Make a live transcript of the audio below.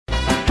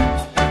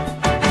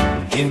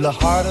In the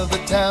heart of the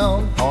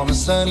town on a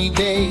sunny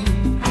day,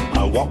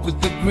 I walk with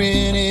the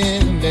grin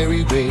in a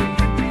merry way,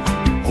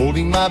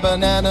 holding my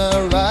banana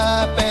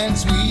ripe and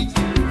sweet,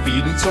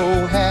 feeling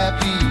so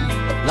happy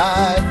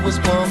life was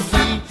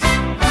complete.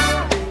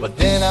 But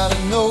then out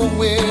of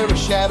nowhere a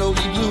shadow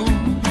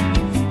loomed,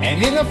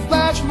 and in a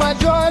flash my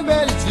joy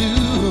ran its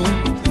loom.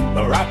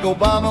 Barack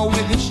Obama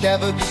with his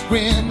mischievous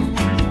grin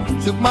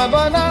took my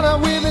banana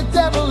with a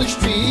devilish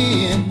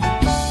grin.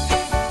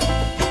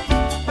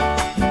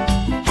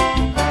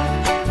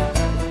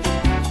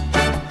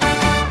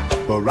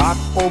 Barack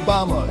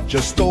Obama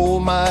just stole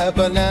my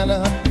banana,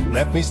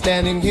 left me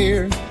standing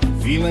here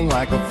feeling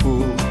like a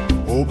fool.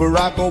 Oh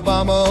Barack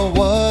Obama,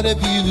 what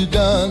have you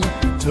done?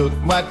 Took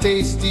my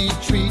tasty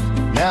treat,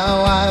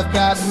 now I've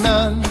got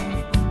none.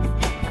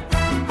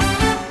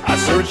 I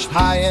searched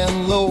high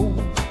and low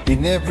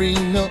in every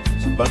nook,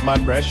 but my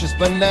precious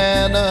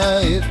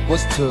banana it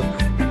was took.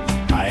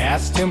 I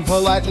asked him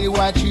politely,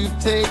 why'd you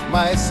take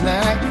my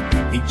snack?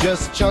 He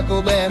just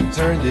chuckled and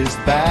turned his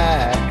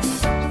back.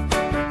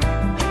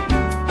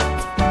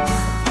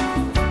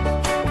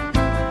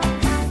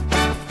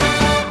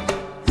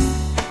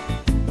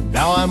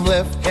 Now I'm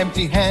left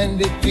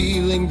empty-handed,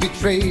 feeling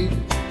betrayed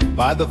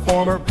by the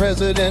former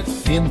president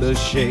in the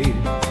shade.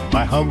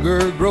 My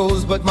hunger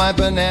grows, but my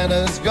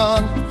banana's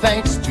gone.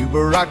 Thanks to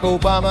Barack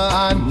Obama,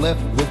 I'm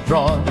left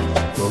withdrawn.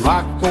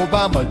 Barack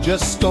Obama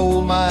just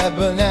stole my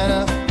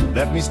banana,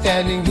 left me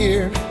standing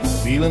here,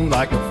 feeling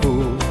like a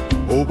fool.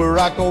 Oh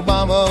Barack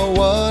Obama,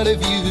 what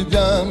have you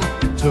done?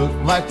 Took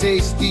my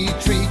tasty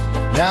treat,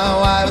 now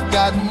I've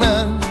got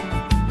none.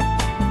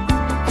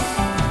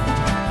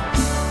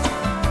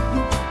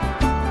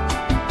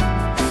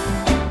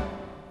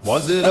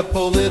 Was it a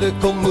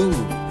political move,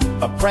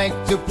 a prank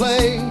to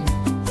play,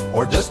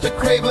 or just a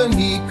craven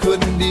he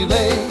couldn't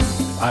delay?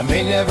 I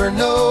may never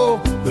know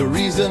the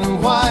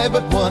reason why,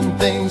 but one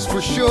thing's for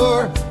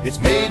sure, it's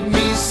made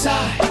me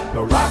sigh.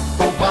 Barack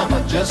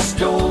Obama just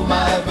stole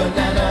my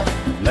banana,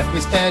 left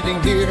me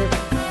standing here,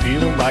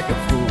 feeling like a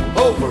fool.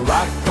 Oh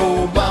Barack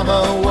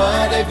Obama,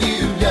 what have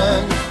you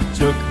done?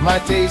 Took my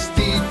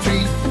tasty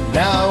treat,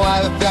 now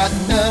I've got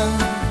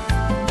none.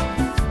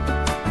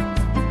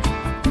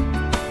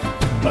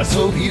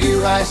 So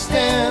here I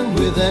stand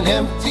with an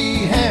empty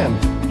hand.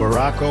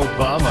 Barack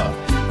Obama,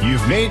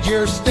 you've made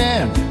your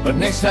stand, but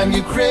next time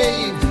you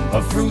crave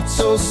a fruit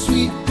so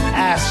sweet,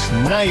 ask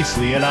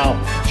nicely and I'll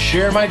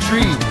share my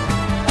treat.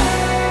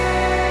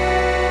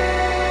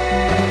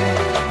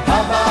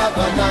 Ba-ba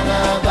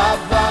banana,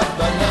 ba-ba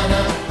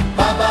banana,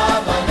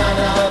 ba-ba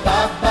banana,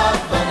 ba-ba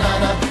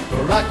banana.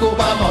 Barack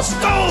Obama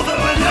stole the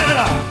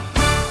banana!